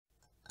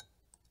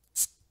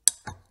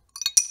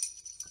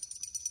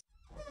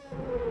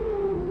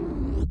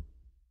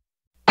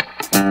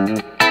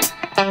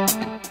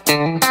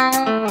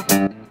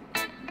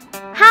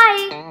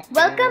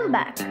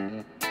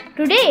welcome back.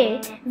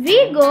 Today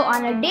we go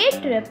on a day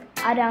trip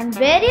around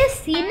various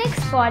scenic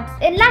spots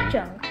in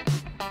Lachung.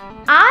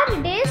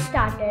 Our day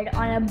started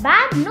on a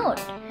bad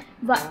note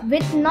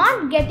with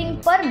not getting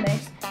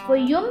permits for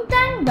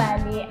Yumthang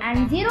Valley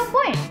and 0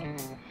 Point,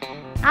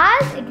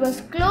 as it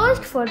was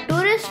closed for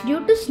tourists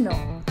due to snow.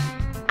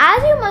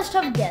 As you must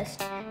have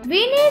guessed,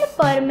 we need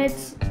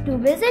permits to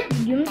visit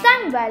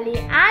Yumthang Valley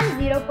and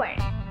 0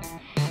 Point.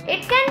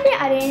 It can be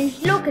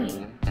arranged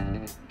locally.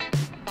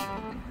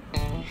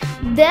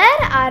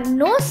 There are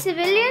no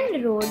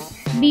civilian roads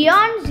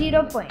beyond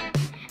 0 Point,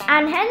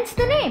 and hence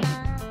the name.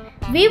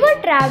 We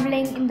were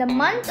traveling in the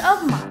month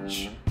of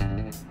March.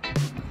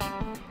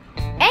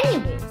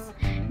 Anyways,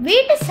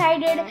 we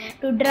decided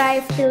to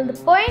drive till the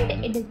point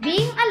it is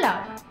being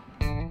allowed.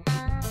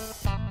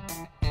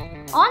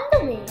 On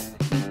the way,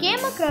 we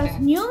came across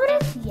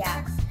numerous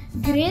yaks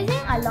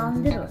grazing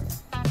along the road.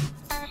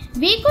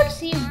 We could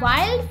see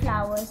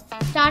wildflowers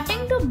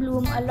starting to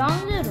bloom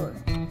along the road.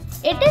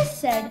 It is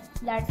said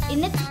that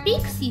in its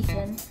peak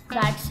season,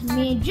 that's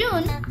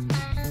May-June,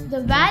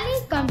 the valley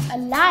comes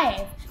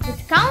alive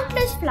with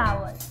countless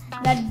flowers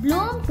that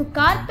bloom to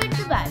carpet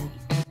the valley.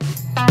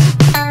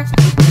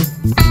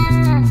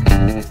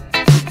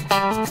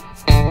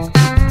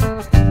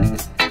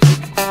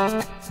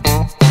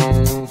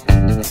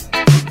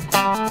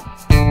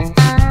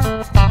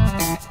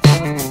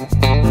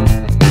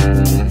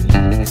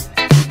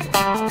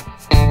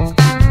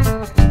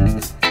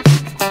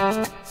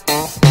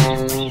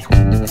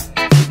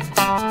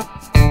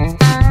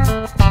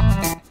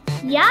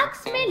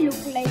 Yaks may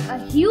look like a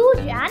huge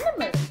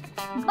animal,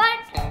 but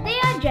they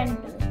are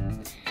gentle.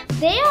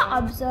 They are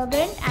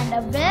observant and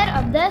aware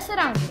of their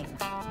surroundings.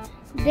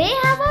 They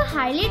have a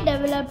highly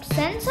developed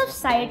sense of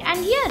sight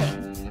and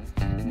hearing.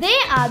 They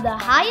are the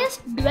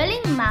highest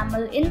dwelling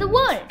mammal in the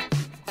world.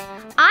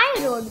 I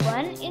rode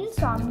one in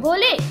Somgo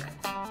Lake.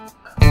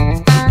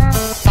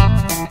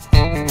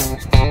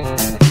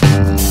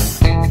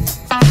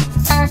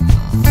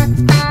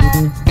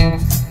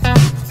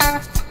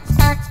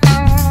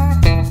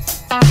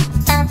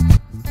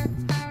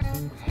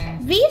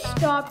 We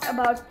stopped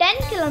about 10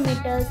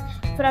 kilometers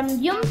from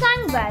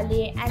Yumthang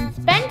Valley and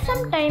spent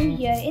some time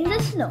here in the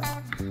snow.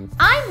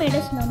 I made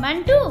a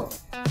snowman too.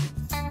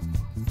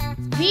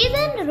 We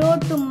then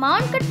rode to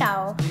Mount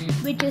Katao,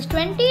 which is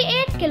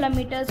 28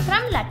 kilometers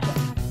from Lachung.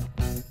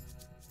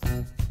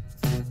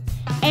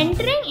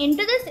 Entering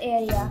into this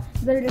area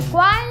will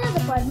require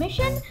the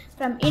permission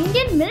from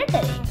Indian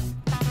military.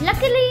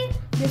 Luckily,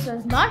 this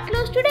was not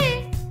closed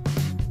today.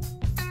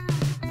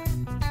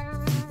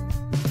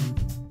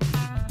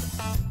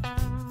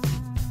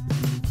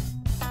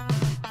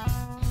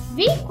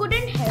 We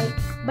couldn't help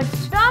but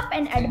stop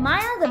and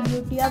admire the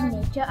beauty of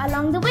nature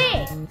along the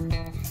way.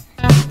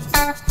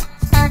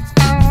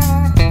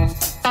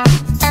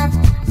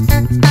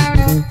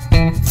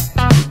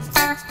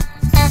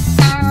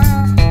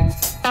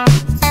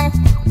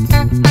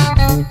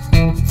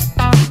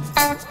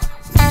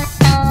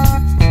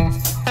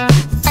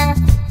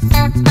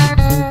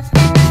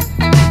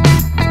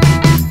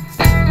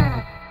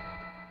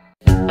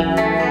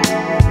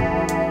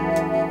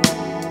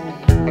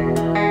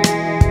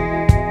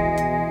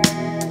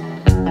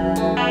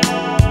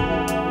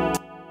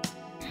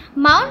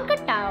 Mount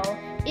Katao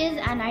is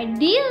an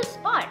ideal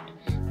spot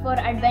for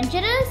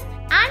adventurers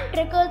and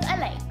trekkers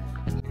alike.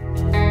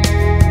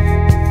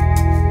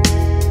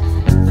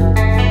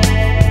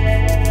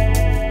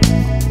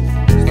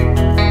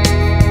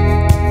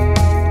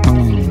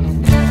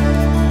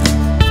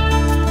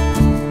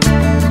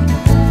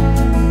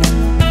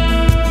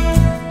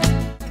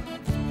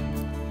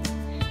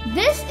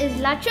 This is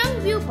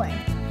Lachung viewpoint,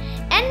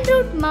 en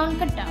route Mount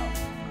Katao.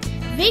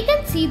 We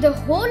can see the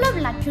whole of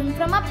Lachung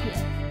from up here.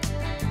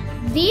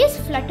 These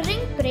fluttering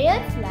prayer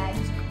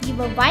flags give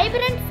a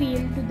vibrant feel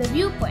to the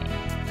viewpoint.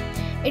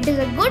 It is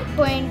a good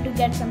point to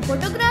get some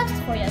photographs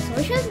for your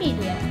social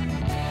media.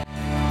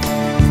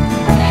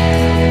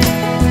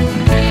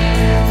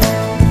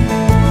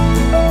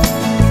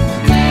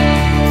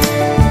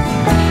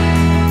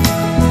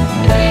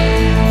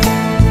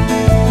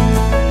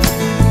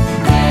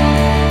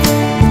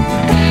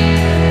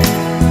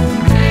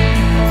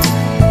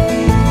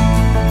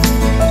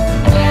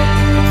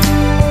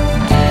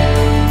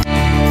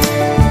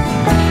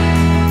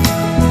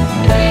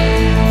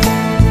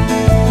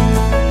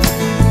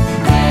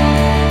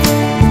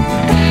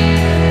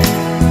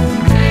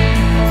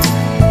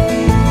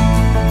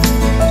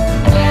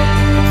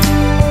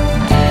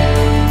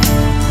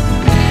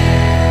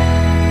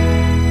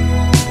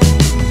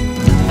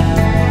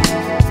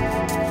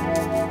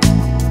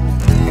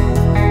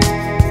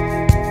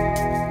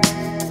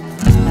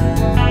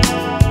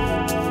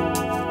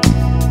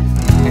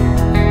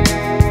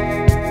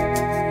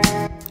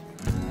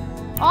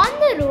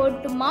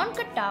 To Mount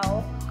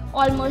Katao,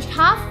 almost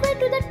halfway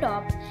to the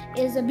top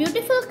is the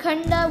beautiful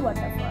Khanda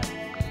waterfall.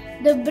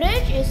 The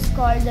bridge is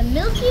called the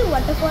Milky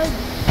Waterfall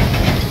Bridge.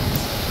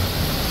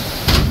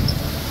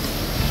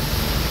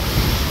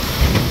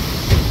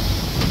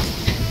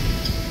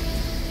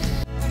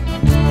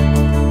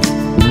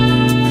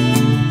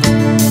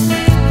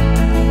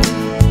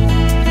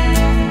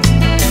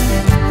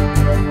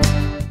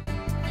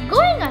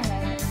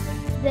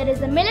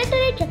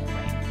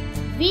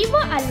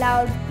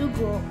 allowed to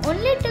go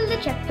only till the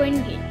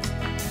checkpoint gate.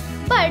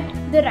 But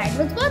the ride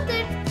was worth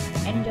it.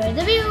 Enjoy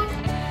the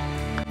view.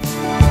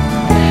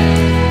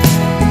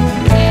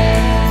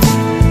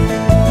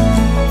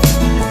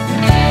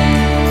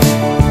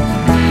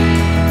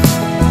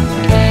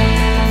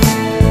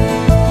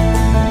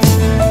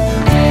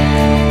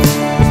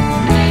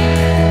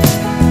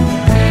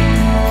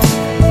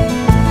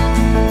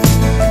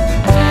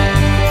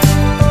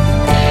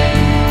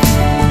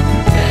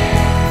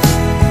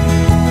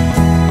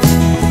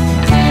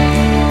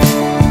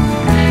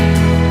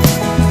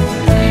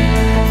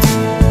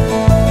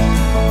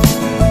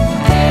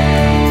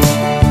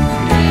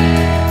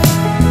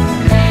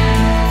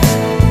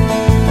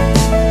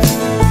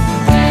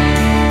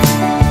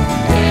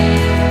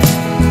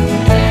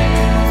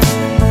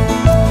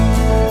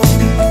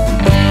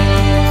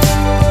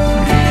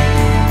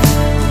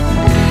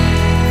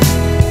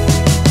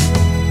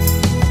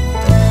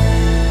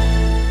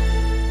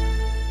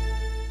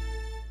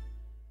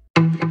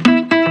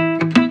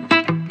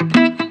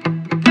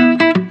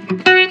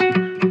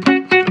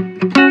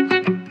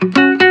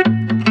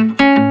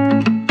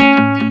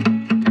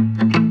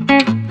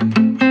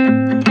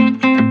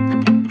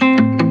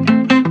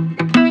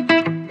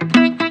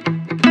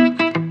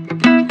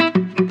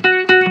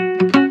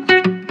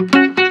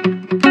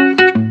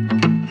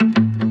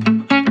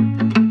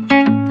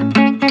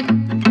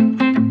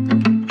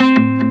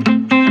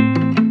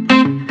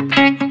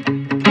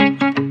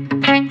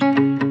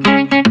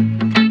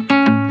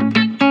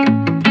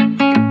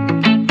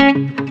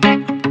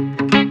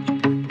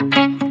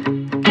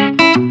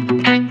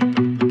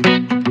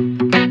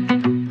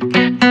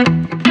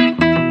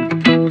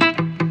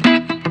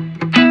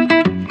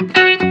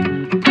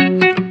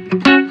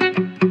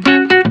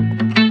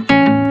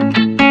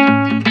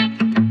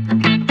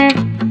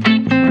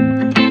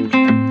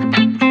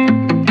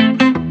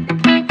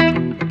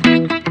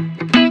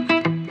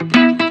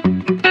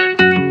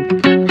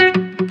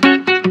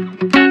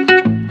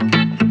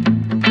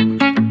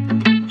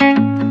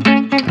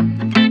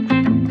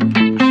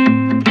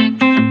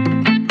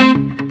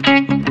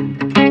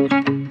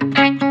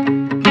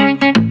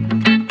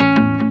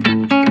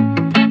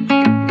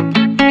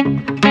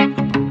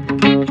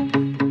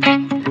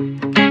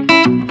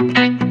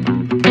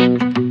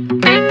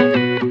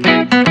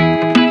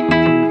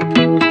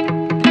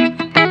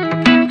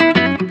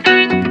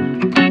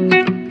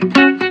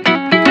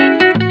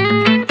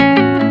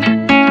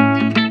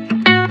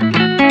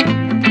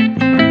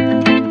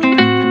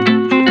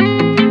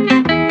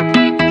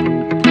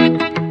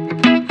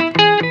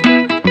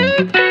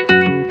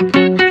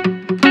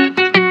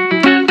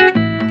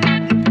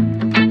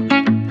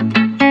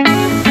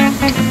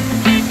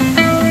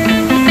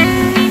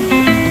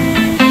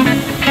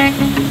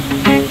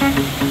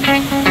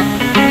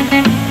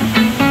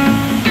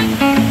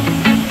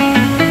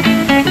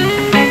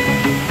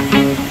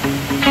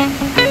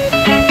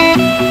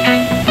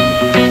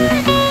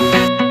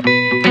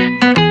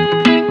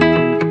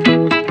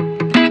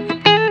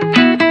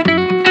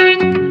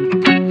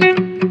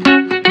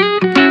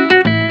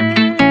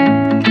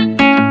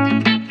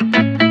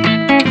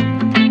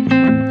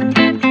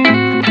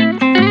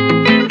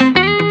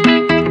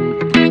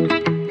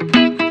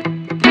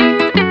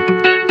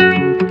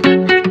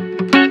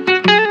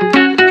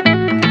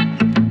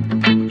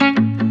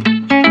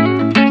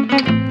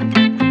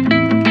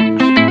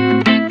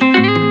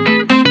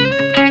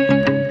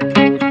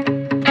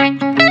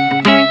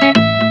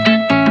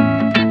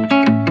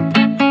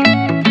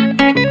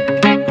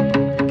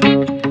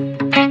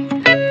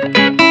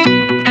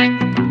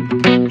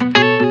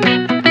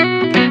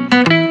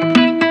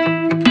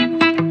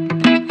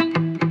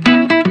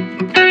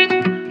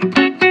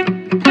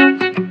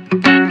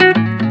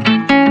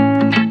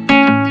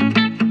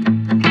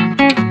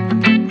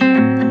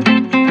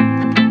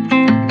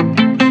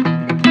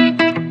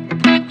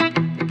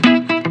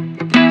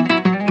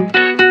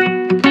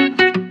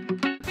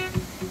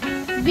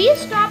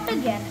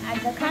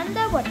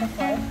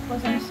 waterfall for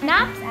some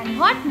snaps and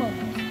hot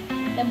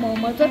momos. The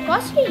momos were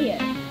costly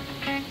here.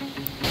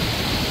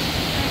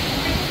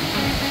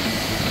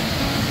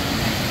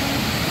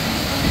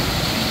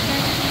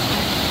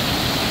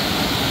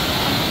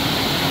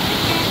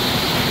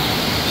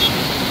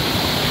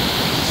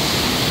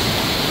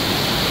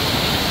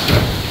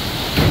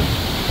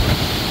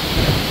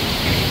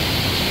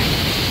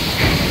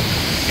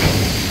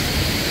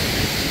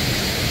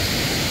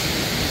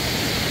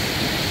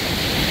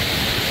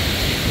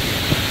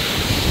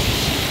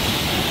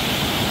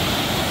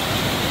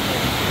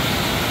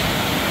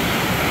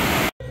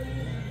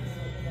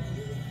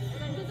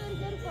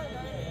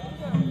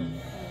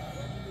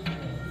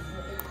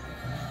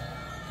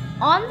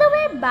 On the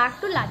way back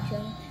to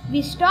Lachung,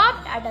 we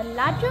stopped at a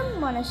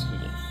Lachung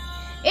Monastery.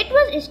 It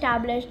was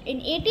established in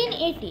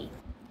 1880.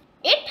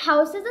 It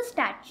houses a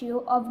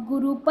statue of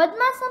Guru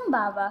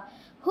Padmasambhava,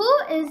 who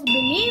is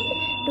believed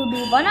to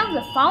be one of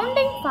the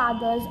founding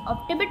fathers of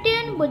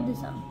Tibetan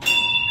Buddhism.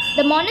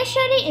 The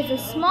monastery is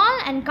a small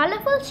and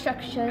colorful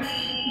structure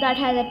that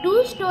has a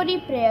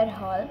two-story prayer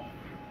hall,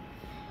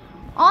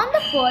 On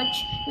the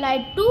porch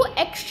lie two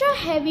extra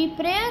heavy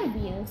prayer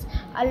wheels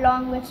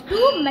along with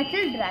two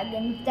metal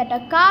dragons that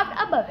are carved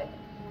above it.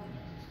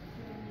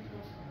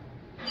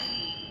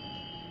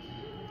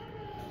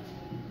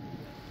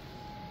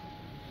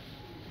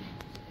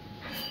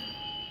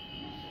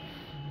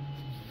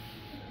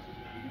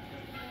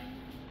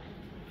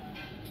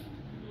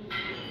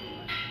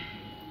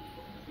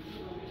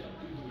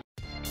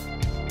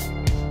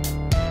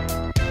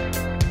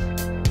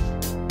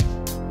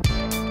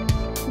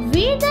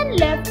 We then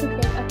left to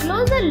take a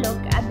closer look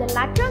at the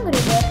Lachung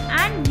River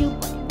and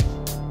viewpoint.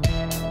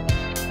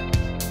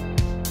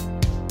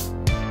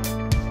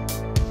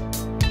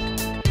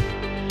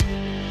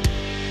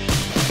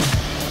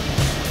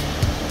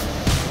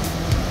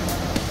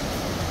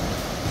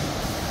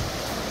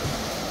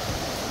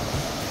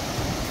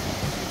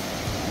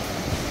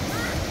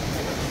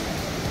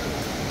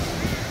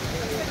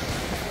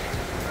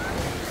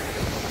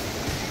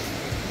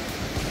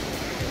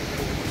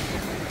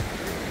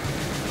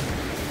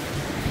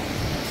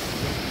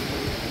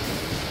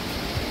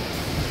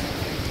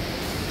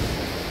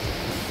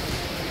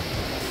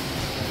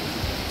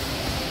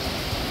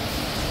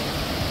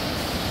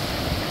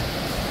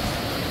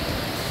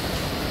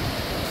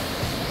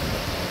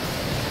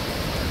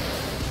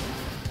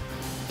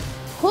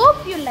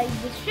 Hope you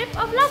liked this trip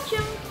of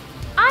Lachung.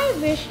 I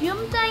wish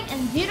Yumthang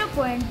and Zero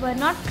Point were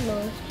not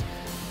closed.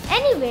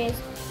 Anyways,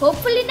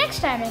 hopefully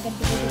next time I get to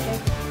visit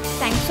it.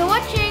 Thanks for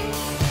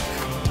watching.